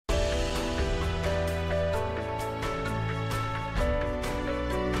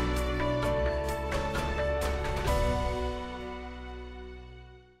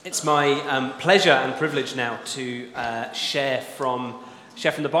It's my pleasure and privilege now to share from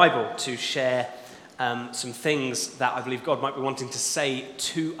the Bible, to share some things that I believe God might be wanting to say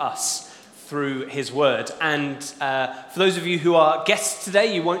to us through his word. And for those of you who are guests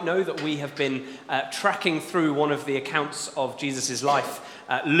today, you won't know that we have been tracking through one of the accounts of Jesus' life,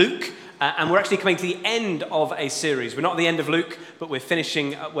 Luke, and we're actually coming to the end of a series. We're not at the end of Luke, but we're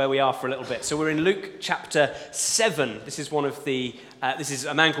finishing where we are for a little bit. So we're in Luke chapter 7. This is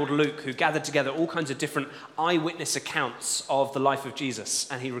a man called Luke who gathered together all kinds of different eyewitness accounts of the life of Jesus,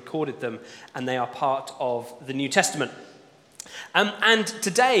 and he recorded them, and they are part of the New Testament. And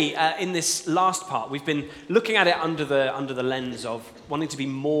today, in this last part, we've been looking at it under the lens of wanting to be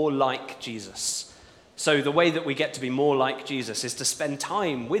more like Jesus. So the way that we get to be more like Jesus is to spend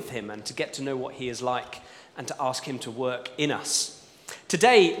time with him and to get to know what he is like and to ask him to work in us.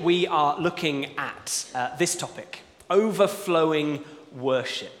 Today, we are looking at this topic, overflowing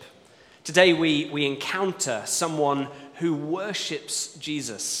worship. Today, we encounter someone who worships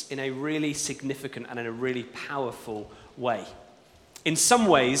Jesus in a really significant and in a really powerful way. In some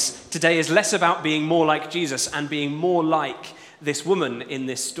ways, today is less about being more like Jesus and being more like this woman in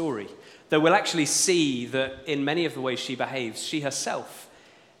this story. Though we'll actually see that in many of the ways she behaves, she herself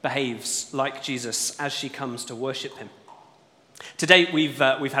behaves like Jesus as she comes to worship him. Today, we've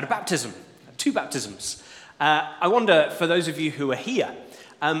had a baptism, 2 baptisms. I wonder, for those of you who are here,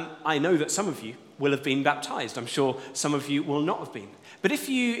 I know that some of you will have been baptized. I'm sure some of you will not have been. But if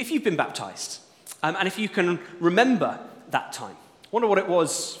you've been baptized, and if you can remember that time, I wonder what it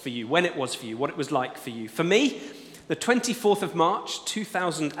was for you, when it was for you, what it was like for you. For me, the 24th of March,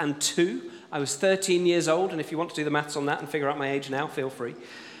 2002, I was 13 years old, and if you want to do the maths on that and figure out my age now, feel free.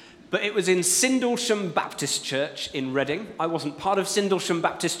 But it was in Sindlesham Baptist Church in Reading. I wasn't part of Sindlesham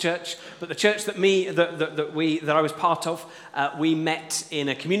Baptist Church, but the church that I was part of, we met in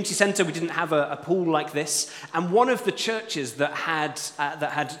a community centre. We didn't have a pool like this, and one of the churches that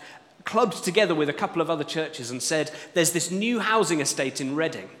had clubbed together with a couple of other churches and said, "There's this new housing estate in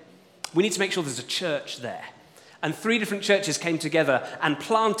Reading. We need to make sure there's a church there." And 3 different churches came together and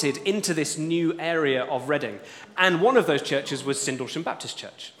planted into this new area of Reading. And one of those churches was Sindlesham Baptist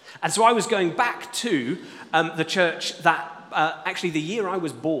Church. And so I was going back to the church that, actually the year I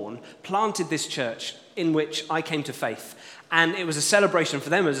was born, planted this church in which I came to faith. And it was a celebration for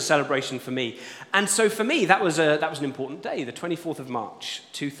them, it was a celebration for me. And so for me, that was an important day, the 24th of March,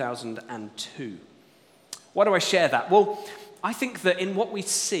 2002. Why do I share that? Well, I think that in what we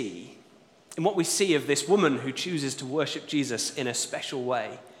see of this woman who chooses to worship Jesus in a special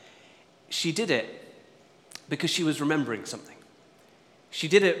way, she did it because she was remembering something. She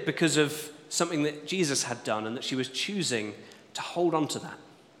did it because of something that Jesus had done and that she was choosing to hold on to that.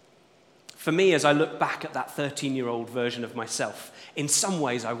 For me, as I look back at that 13-year-old version of myself, in some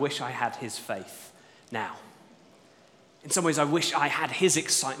ways I wish I had his faith now. In some ways I wish I had his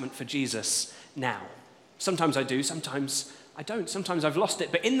excitement for Jesus now. Sometimes I do, sometimes I don't. Sometimes I've lost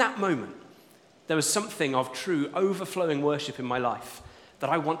it. But in that moment, there was something of true overflowing worship in my life that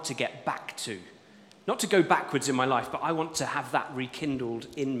I want to get back to. Not to go backwards in my life, but I want to have that rekindled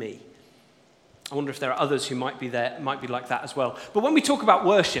in me. I wonder if there are others who might be like that as well. But when we talk about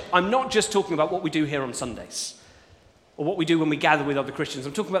worship, I'm not just talking about what we do here on Sundays or what we do when we gather with other Christians.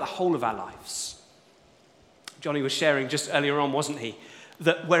 I'm talking about the whole of our lives. Johnny was sharing just earlier on, wasn't he?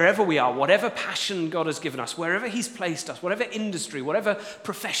 That wherever we are, whatever passion God has given us, wherever he's placed us, whatever industry, whatever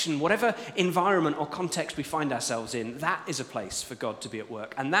profession, whatever environment or context we find ourselves in, that is a place for God to be at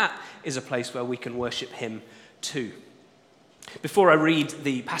work. And that is a place where we can worship him too. Before I read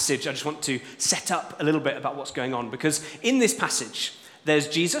the passage, I just want to set up a little bit about what's going on, because in this passage, there's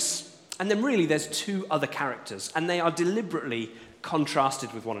Jesus, and then really there's 2 other characters, and they are deliberately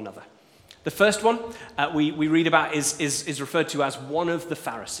contrasted with one another. The first one we read about is referred to as one of the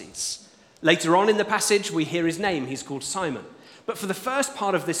Pharisees. Later on in the passage, we hear his name. He's called Simon. But for the first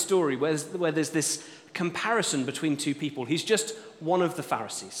part of this story, where there's this comparison between 2 people, he's just one of the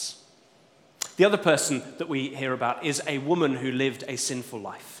Pharisees. The other person that we hear about is a woman who lived a sinful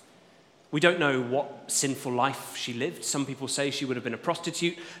life. We don't know what sinful life she lived. Some people say she would have been a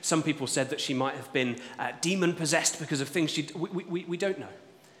prostitute. Some people said that she might have been demon-possessed because of things she did. We don't know.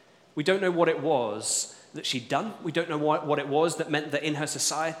 We don't know what it was that she'd done. We don't know what it was that meant that in her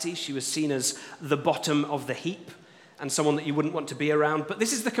society she was seen as the bottom of the heap and someone that you wouldn't want to be around. But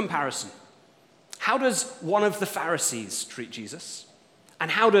this is the comparison. How does one of the Pharisees treat Jesus? And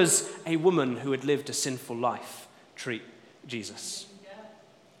how does a woman who had lived a sinful life treat Jesus?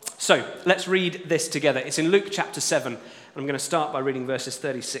 So let's read this together. It's in Luke chapter 7, and I'm going to start by reading verses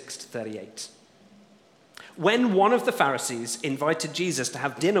 36 to 38. When one of the Pharisees invited Jesus to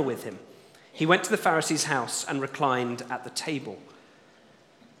have dinner with him, he went to the Pharisee's house and reclined at the table.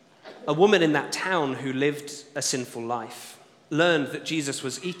 A woman in that town who lived a sinful life learned that Jesus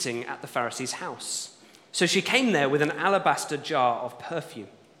was eating at the Pharisee's house. So she came there with an alabaster jar of perfume.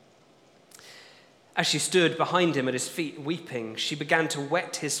 As she stood behind him at his feet weeping, she began to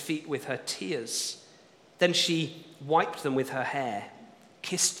wet his feet with her tears. Then she wiped them with her hair,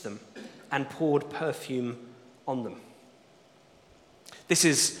 kissed them, and poured perfume on them. This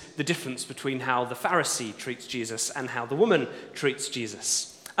is the difference between how the Pharisee treats Jesus and how the woman treats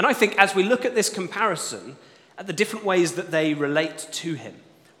Jesus. And I think as we look at this comparison, at the different ways that they relate to him,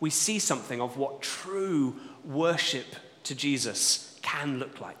 we see something of what true worship to Jesus can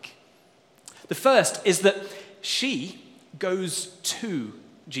look like. The first is that she goes to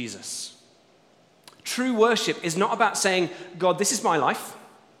Jesus. True worship is not about saying, God, this is my life.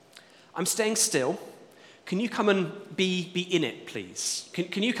 I'm staying still. Can you come and be in it, please?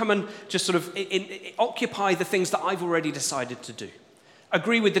 Can you come and just sort of occupy the things that I've already decided to do?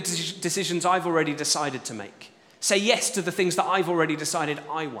 Agree with the decisions I've already decided to make. Say yes to the things that I've already decided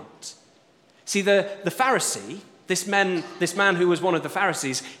I want. See, the Pharisee, this man who was one of the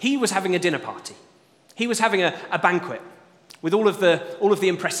Pharisees, he was having a dinner party. He was having a banquet with all of the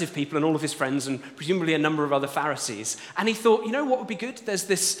impressive people and all of his friends and presumably a number of other Pharisees. And he thought, you know what would be good? There's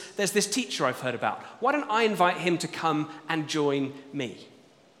this teacher I've heard about. Why don't I invite him to come and join me?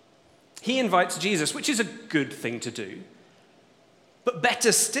 He invites Jesus, which is a good thing to do. But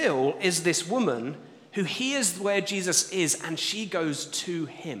better still is this woman who hears where Jesus is and she goes to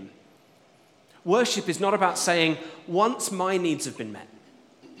him. Worship is not about saying, once my needs have been met,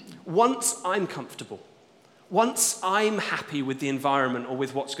 once I'm comfortable, once I'm happy with the environment or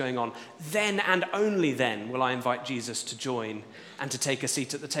with what's going on, then and only then will I invite Jesus to join and to take a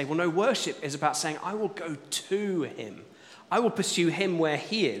seat at the table. No, worship is about saying, I will go to him. I will pursue him where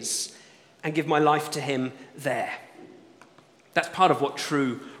he is and give my life to him there. That's part of what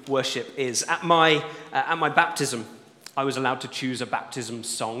true worship is. At my baptism, I was allowed to choose a baptism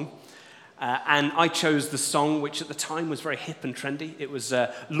song. And I chose the song which at the time was very hip and trendy. It was,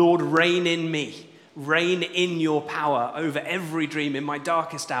 Lord, reign in me. Reign in your power over every dream in my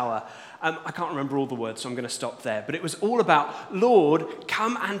darkest hour. I can't remember all the words, so I'm going to stop there. But it was all about, Lord,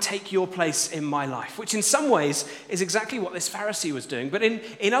 come and take your place in my life, which in some ways is exactly what this Pharisee was doing. But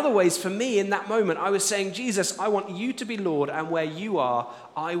in other ways, for me, in that moment, I was saying, Jesus, I want you to be Lord, and where you are,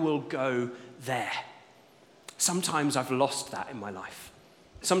 I will go there. Sometimes I've lost that in my life.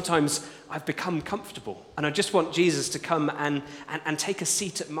 Sometimes I've become comfortable, and I just want Jesus to come and take a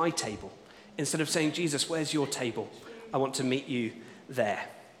seat at my table. Instead of saying, Jesus, where's your table? I want to meet you there.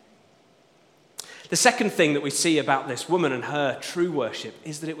 The second thing that we see about this woman and her true worship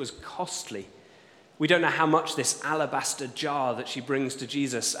is that it was costly. We don't know how much this alabaster jar that she brings to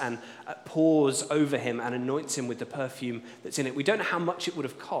Jesus and pours over him and anoints him with the perfume that's in it. We don't know how much it would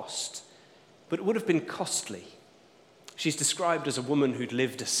have cost, but it would have been costly. She's described as a woman who'd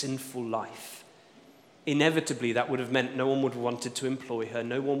lived a sinful life. Inevitably, that would have meant no one would have wanted to employ her.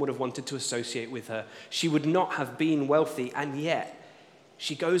 No one would have wanted to associate with her. She would not have been wealthy, and yet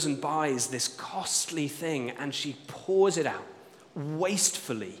she goes and buys this costly thing and she pours it out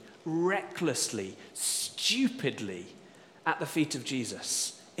wastefully, recklessly, stupidly at the feet of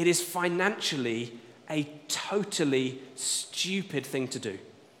Jesus. It is financially a totally stupid thing to do.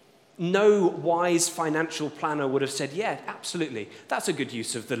 No wise financial planner would have said, yeah, absolutely, that's a good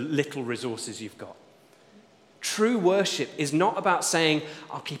use of the little resources you've got. True worship is not about saying,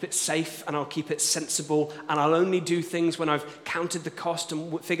 I'll keep it safe and I'll keep it sensible and I'll only do things when I've counted the cost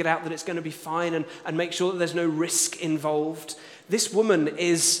and figured out that it's going to be fine and make sure that there's no risk involved. This woman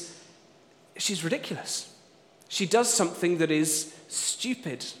she's ridiculous. She does something that is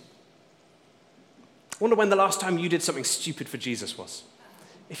stupid. I wonder when the last time you did something stupid for Jesus was.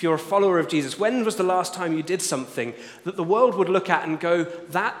 If you're a follower of Jesus, when was the last time you did something that the world would look at and go,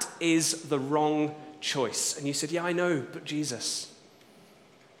 that is the wrong choice? And you said, yeah, I know, but Jesus.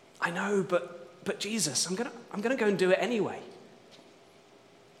 I know, but Jesus, I'm gonna go and do it anyway.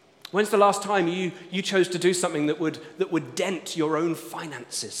 When's the last time you chose to do something that would dent your own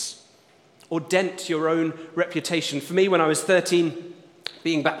finances or dent your own reputation? For me, when I was 13,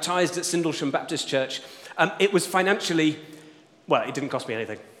 being baptized at Sindlesham Baptist Church, it was financially, well, it didn't cost me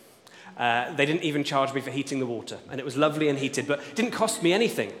anything. They didn't even charge me for heating the water, and it was lovely and heated, but it didn't cost me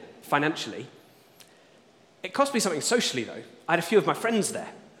anything financially. It cost me something socially, though. I had a few of my friends there.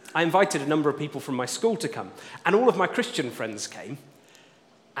 I invited a number of people from my school to come, and all of my Christian friends came,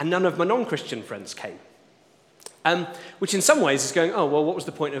 and none of my non-Christian friends came. Which in some ways is going, oh, well, what was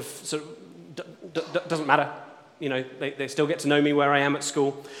the point of Doesn't matter. You know, they still get to know me where I am at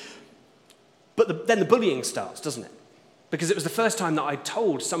school. But then the bullying starts, doesn't it? Because it was the first time that I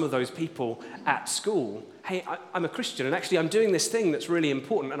told some of those people at school, hey, I'm a Christian, and actually I'm doing this thing that's really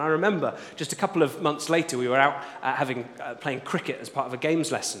important. And I remember just a couple of months later, we were out playing cricket as part of a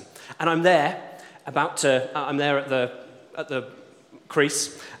games lesson. And I'm there at the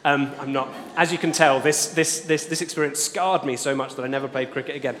crease. I'm not, as you can tell, this experience scarred me so much that I never played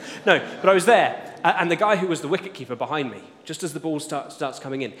cricket again. No, but I was there, and the guy who was the wicketkeeper behind me, just as the ball starts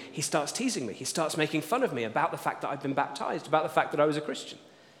coming in, he starts teasing me. He starts making fun of me about the fact that I'd been baptized, about the fact that I was a Christian.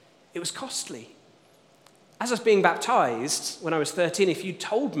 It was costly. As I was being baptized when I was 13, if you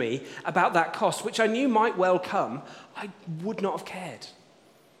told me about that cost, which I knew might well come, I would not have cared.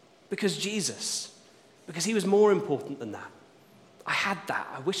 Because he was more important than that. I had that.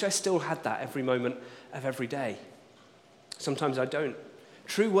 I wish I still had that every moment of every day. Sometimes I don't.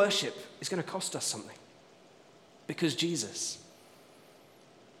 True worship is going to cost us something. Because Jesus.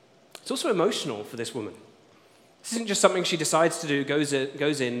 It's also emotional for this woman. This isn't just something she decides to do, goes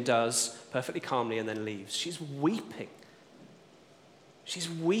in, does perfectly calmly, and then leaves. She's weeping. She's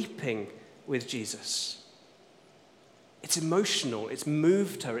weeping with Jesus. It's emotional. It's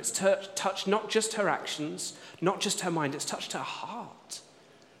moved her. It's touched not just her actions, not just her mind. It's touched her heart.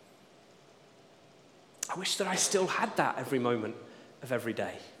 I wish that I still had that every moment of every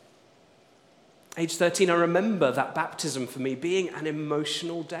day. Age 13, I remember that baptism for me being an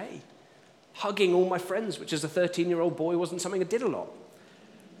emotional day. Hugging all my friends, which as a 13-year-old boy wasn't something I did a lot.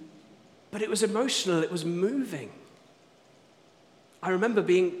 But it was emotional. It was moving. I remember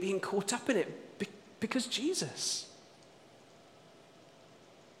being caught up in it because Jesus.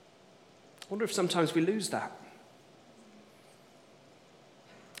 I wonder if sometimes we lose that.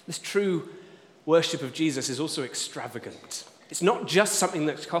 This true worship of Jesus is also extravagant. It's not just something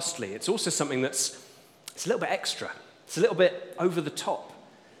that's costly. It's also something it's a little bit extra. It's a little bit over the top.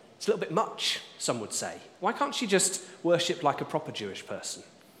 It's a little bit much, some would say. Why can't she just worship like a proper Jewish person?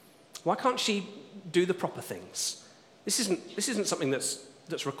 Why can't she do the proper things? This isn't something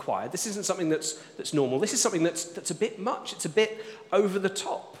that's required. This isn't something that's normal. This is something that's a bit much. It's a bit over the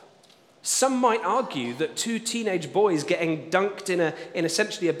top. Some might argue that two teenage boys getting dunked in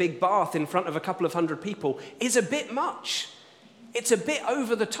essentially a big bath in front of a couple of hundred people is a bit much. It's a bit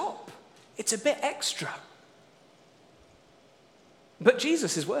over the top. It's a bit extra. But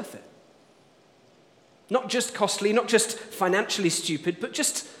Jesus is worth it. Not just costly, not just financially stupid, but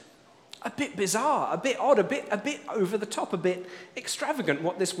just a bit bizarre, a bit odd, a bit over the top, a bit extravagant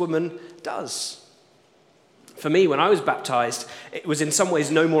what this woman does. For me, when I was baptized, it was in some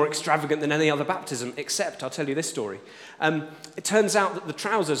ways no more extravagant than any other baptism, except, I'll tell you this story. It turns out that the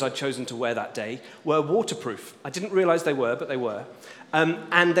trousers I'd chosen to wear that day were waterproof. I didn't realize they were, but they were.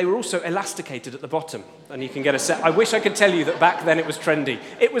 And they were also elasticated at the bottom. And you can get a set. I wish I could tell you that back then it was trendy.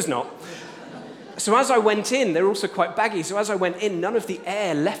 It was not. So as I went in, they were also quite baggy. So as I went in, none of the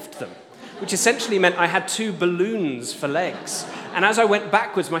air left them, which essentially meant I had two balloons for legs. And as I went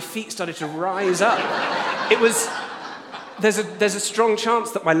backwards, my feet started to rise up. There's a strong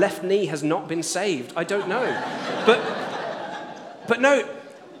chance that my left knee has not been saved. I don't know. But no,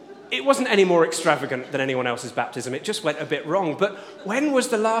 it wasn't any more extravagant than anyone else's baptism. It just went a bit wrong. But when was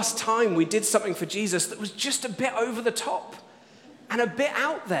the last time we did something for Jesus that was just a bit over the top and a bit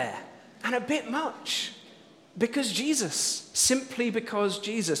out there and a bit much? Because Jesus, simply because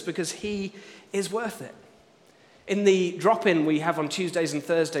Jesus, because he is worth it. In the drop-in we have on Tuesdays and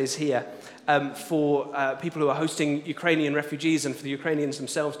Thursdays here for people who are hosting Ukrainian refugees and for the Ukrainians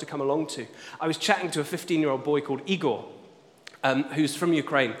themselves to come along to, I was chatting to a 15-year-old boy called Igor, who's from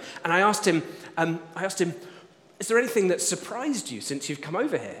Ukraine, and I asked him, is there anything that surprised you since you've come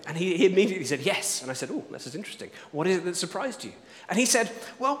over here? And he immediately said, yes. And I said, oh, this is interesting. What is it that surprised you? And he said,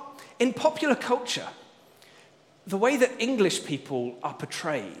 well, in popular culture, the way that English people are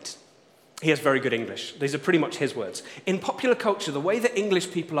portrayed, he has very good English. These are pretty much his words. In popular culture, the way that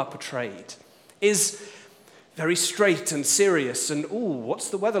English people are portrayed is very straight and serious and, ooh, what's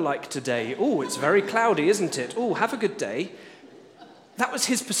the weather like today? Ooh, it's very cloudy, isn't it? Ooh, have a good day. That was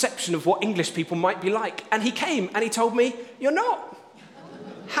his perception of what English people might be like. And he came and he told me, you're not.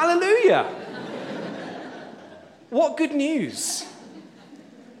 Hallelujah. What good news.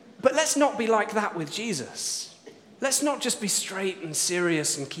 But let's not be like that with Jesus. Let's not just be straight and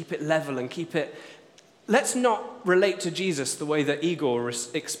serious and keep it level and let's not relate to Jesus the way that Igor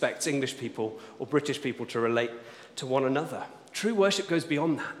expects English people or British people to relate to one another. True worship goes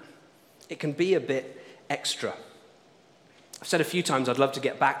beyond that. It can be a bit extra. I've said a few times I'd love to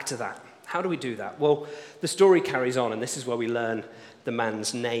get back to that. How do we do that? Well, the story carries on, and this is where we learn the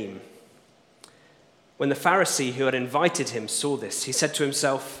man's name. When the Pharisee who had invited him saw this, he said to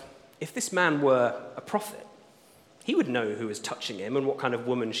himself, "If this man were a prophet, he would know who is touching him and what kind of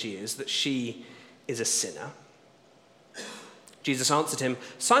woman she is, that she is a sinner." Jesus answered him,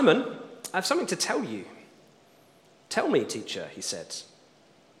 "Simon, I have something to tell you." "Tell me, teacher," he said.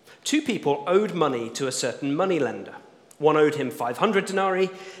 Two people owed money to a certain moneylender. One owed him 500 denarii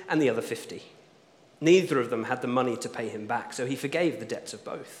and the other 50. Neither of them had the money to pay him back, so he forgave the debts of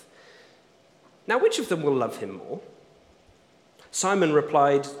both. Now, which of them will love him more? Simon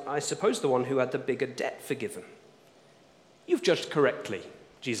replied, "I suppose the one who had the bigger debt forgiven." "You've judged correctly,"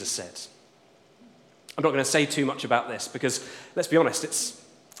 Jesus said. I'm not going to say too much about this because, let's be honest, it's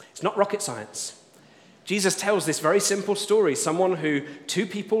not rocket science. Jesus tells this very simple story. Someone who two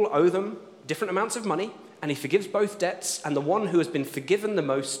people owe them different amounts of money, and he forgives both debts, and the one who has been forgiven the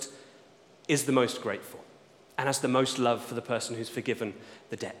most is the most grateful and has the most love for the person who's forgiven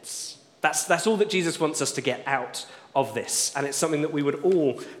the debts. That's all that Jesus wants us to get out of this, and it's something that we would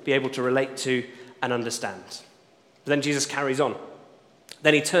all be able to relate to and understand. But then Jesus carries on.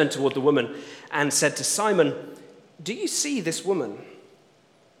 Then he turned toward the woman and said to Simon, "Do you see this woman?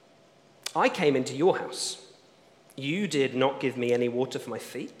 I came into your house. You did not give me any water for my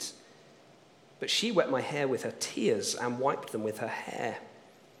feet, but she wet my hair with her tears and wiped them with her hair.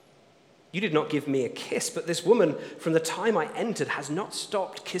 You did not give me a kiss, but this woman, from the time I entered, has not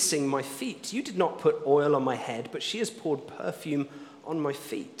stopped kissing my feet. You did not put oil on my head, but she has poured perfume on my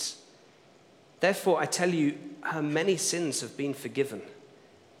feet. Therefore, I tell you, her many sins have been forgiven,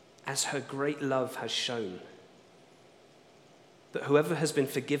 as her great love has shown. But whoever has been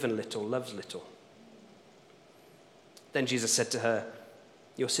forgiven little loves little." Then Jesus said to her,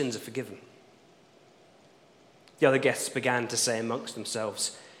 "Your sins are forgiven." The other guests began to say amongst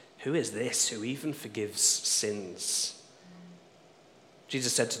themselves, "Who is this who even forgives sins?"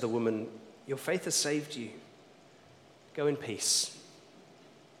 Jesus said to the woman, "Your faith has saved you. Go in peace."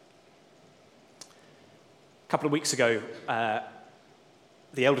 A couple of weeks ago,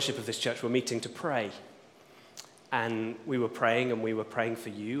 the eldership of this church were meeting to pray. And we were praying for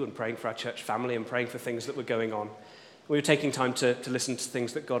you and praying for our church family and praying for things that were going on. We were taking time to listen to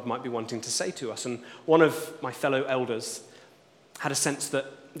things that God might be wanting to say to us. And one of my fellow elders had a sense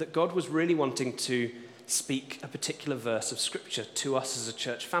that God was really wanting to speak a particular verse of Scripture to us as a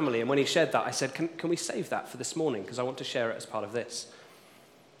church family. And when he shared that, I said, can we save that for this morning? Because I want to share it as part of this.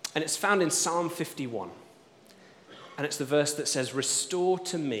 And it's found in Psalm 51. And it's the verse that says, "Restore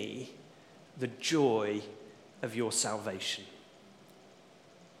to me the joy of your salvation."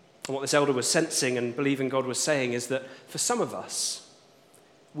 And what this elder was sensing and believing God was saying is that for some of us,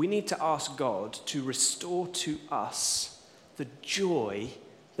 we need to ask God to restore to us the joy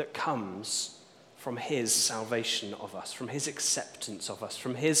that comes from his salvation of us, from his acceptance of us,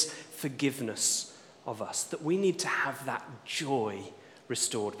 from his forgiveness of us. That we need to have that joy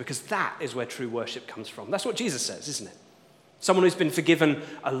restored, because that is where true worship comes from. That's what Jesus says, isn't it? Someone who's been forgiven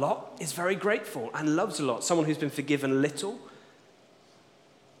a lot is very grateful and loves a lot. Someone who's been forgiven little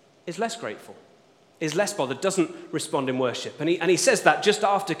is less grateful, is less bothered, doesn't respond in worship. And he says that just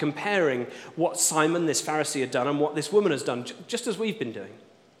after comparing what Simon, this Pharisee, had done and what this woman has done, just as we've been doing.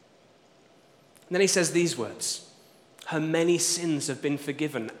 And then he says these words, "Her many sins have been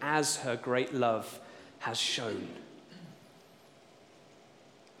forgiven, as her great love has shown."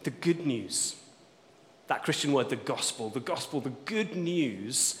 The good news, that Christian word, the gospel, the good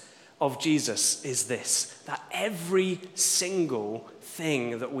news of Jesus is this, that every single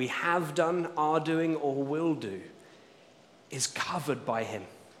thing that we have done, are doing, or will do is covered by him,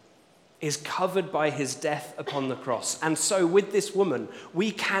 is covered by his death upon the cross. And so with this woman, we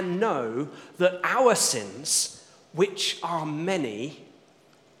can know that our sins, which are many,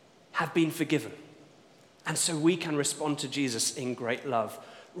 have been forgiven. And so we can respond to Jesus in great love.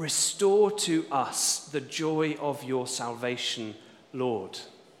 "Restore to us the joy of your salvation, Lord."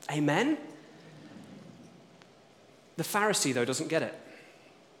 Amen? The Pharisee, though, doesn't get it.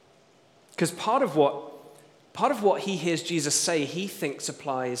 Because part of what he hears Jesus say, he thinks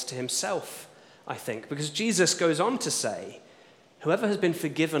applies to himself, I think. Because Jesus goes on to say, "Whoever has been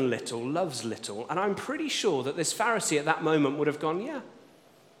forgiven little loves little." And I'm pretty sure that this Pharisee at that moment would have gone, "Yeah,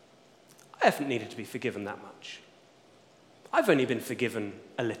 I haven't needed to be forgiven that much. I've only been forgiven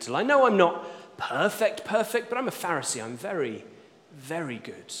a little. I know I'm not perfect, but I'm a Pharisee. I'm very, very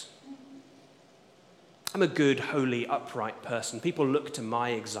good. I'm a good, holy, upright person. People look to my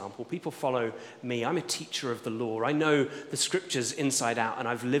example. People follow me. I'm a teacher of the law. I know the scriptures inside out, and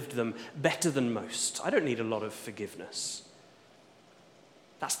I've lived them better than most. I don't need a lot of forgiveness."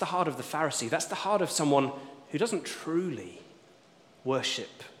 That's the heart of the Pharisee. That's the heart of someone who doesn't truly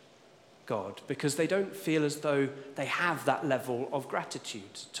worship God because they don't feel as though they have that level of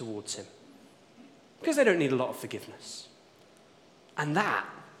gratitude towards him. Because they don't need a lot of forgiveness. And that,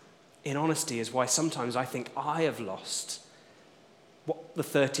 in honesty, is why sometimes I think I have lost what the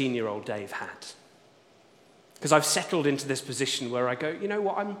 13-year-old Dave had. Because I've settled into this position where I go, you know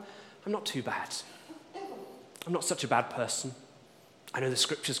what, I'm not too bad. I'm not such a bad person. I know the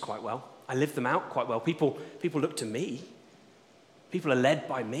scriptures quite well. I live them out quite well. People look to me. People are led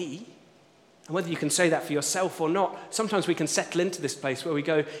by me. And whether you can say that for yourself or not, sometimes we can settle into this place where we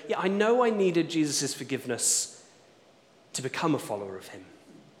go, yeah, I know I needed Jesus' forgiveness to become a follower of him.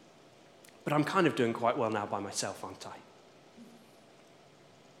 But I'm kind of doing quite well now by myself, aren't I?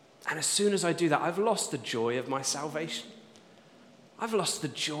 And as soon as I do that, I've lost the joy of my salvation. I've lost the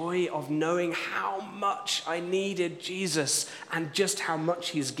joy of knowing how much I needed Jesus and just how much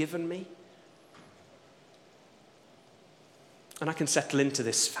he's given me. And I can settle into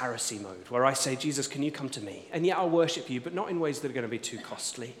this Pharisee mode where I say, Jesus, can you come to me? And yet I'll worship you, but not in ways that are going to be too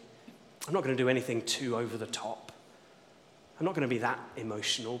costly. I'm not going to do anything too over the top. I'm not going to be that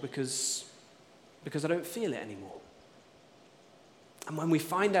emotional because I don't feel it anymore. And when we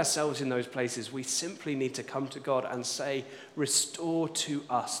find ourselves in those places, we simply need to come to God and say, restore to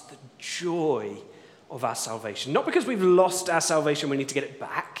us the joy of our salvation. Not because we've lost our salvation, we need to get it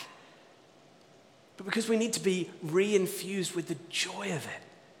back, but because we need to be re-infused with the joy of it,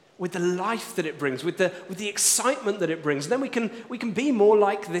 with the life that it brings, with the excitement that it brings. And then we can be more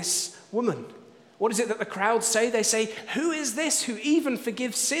like this woman. What is it that the crowd say? They say, who is this who even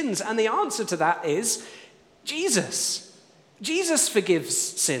forgives sins? And the answer to that is Jesus. Jesus forgives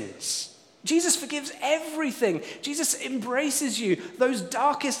sins. Jesus forgives everything. Jesus embraces you. Those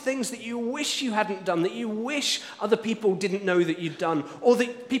darkest things that you wish you hadn't done, that you wish other people didn't know that you'd done, or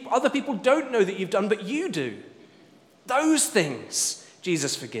that other people don't know that you've done, but you do. Those things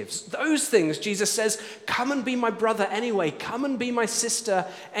Jesus forgives. Those things Jesus says, come and be my brother anyway. Come and be my sister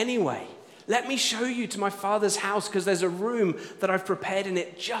anyway. Let me show you to my Father's house because there's a room that I've prepared in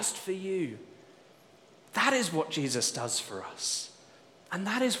it just for you. That is what Jesus does for us. And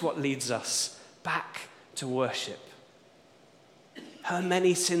that is what leads us back to worship. Her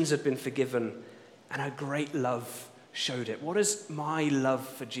many sins had been forgiven, and her great love showed it. What does my love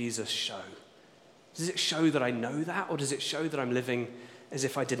for Jesus show? Does it show that I know that, or does it show that I'm living as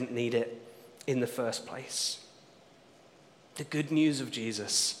if I didn't need it in the first place? The good news of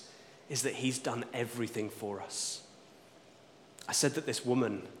Jesus is that he's done everything for us. I said that this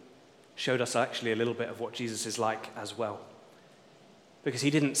woman showed us actually a little bit of what Jesus is like as well. Because he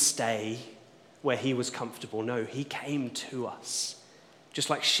didn't stay where he was comfortable. No, he came to us. Just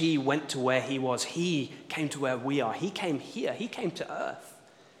like she went to where he was, he came to where we are. He came here. He came to earth.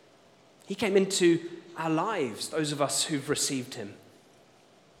 He came into our lives, those of us who've received him.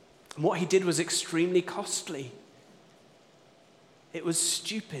 And what he did was extremely costly. It was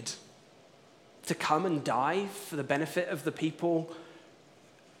stupid to come and die for the benefit of the people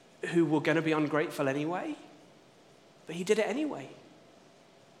who were going to be ungrateful anyway, but he did it anyway.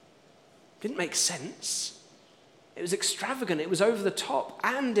 It didn't make sense. It was extravagant, it was over the top,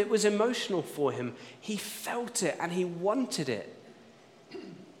 and it was emotional for him. He felt it and he wanted it.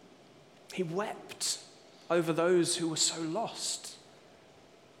 He wept over those who were so lost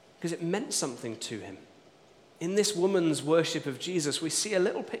because it meant something to him. In this woman's worship of Jesus, we see a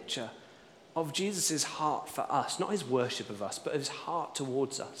little picture of Jesus' heart for us, not his worship of us, but his heart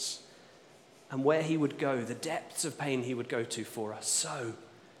towards us and where he would go, the depths of pain he would go to for us. So,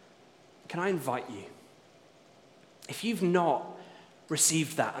 can I invite you, if you've not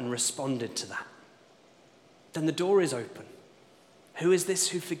received that and responded to that, then the door is open. Who is this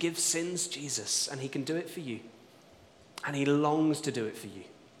who forgives sins? Jesus, and he can do it for you. And he longs to do it for you,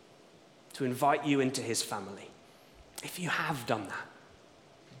 to invite you into his family. If you have done that,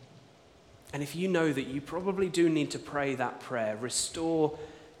 and if you know that you probably do need to pray that prayer, restore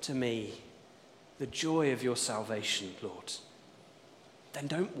to me the joy of your salvation, Lord, then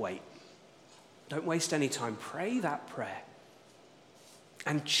don't wait. Don't waste any time. Pray that prayer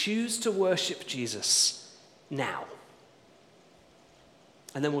and choose to worship Jesus now.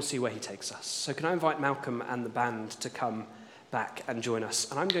 And then we'll see where he takes us. So can I invite Malcolm and the band to come back and join us?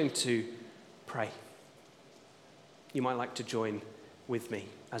 And I'm going to pray. You might like to join with me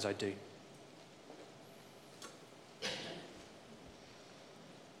as I do.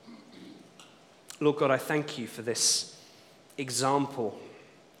 Lord God, I thank you for this example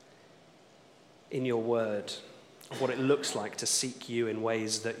in your word of what it looks like to seek you in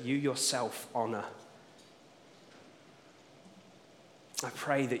ways that you yourself honor. I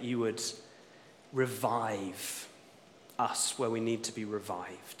pray that you would revive us where we need to be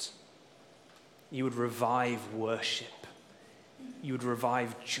revived. you would revive worship. You would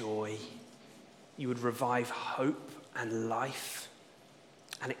revive joy. You would revive hope and life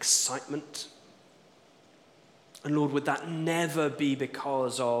and excitement. And Lord, would that never be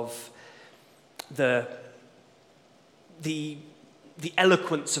because of the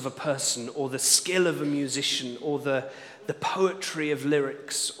eloquence of a person, or the skill of a musician, or the poetry of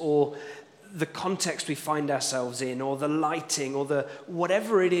lyrics, or the context we find ourselves in, or the lighting, or the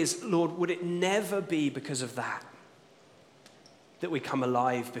whatever it is. Lord, would it never be because of that we come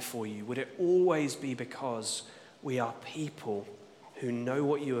alive before you? Would it always be because we are people who know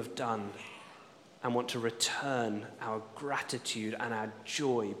what you have done and want to return our gratitude and our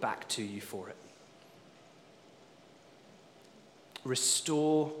joy back to you for it?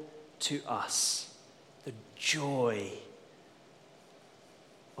 Restore to us the joy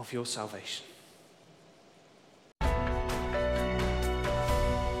of your salvation.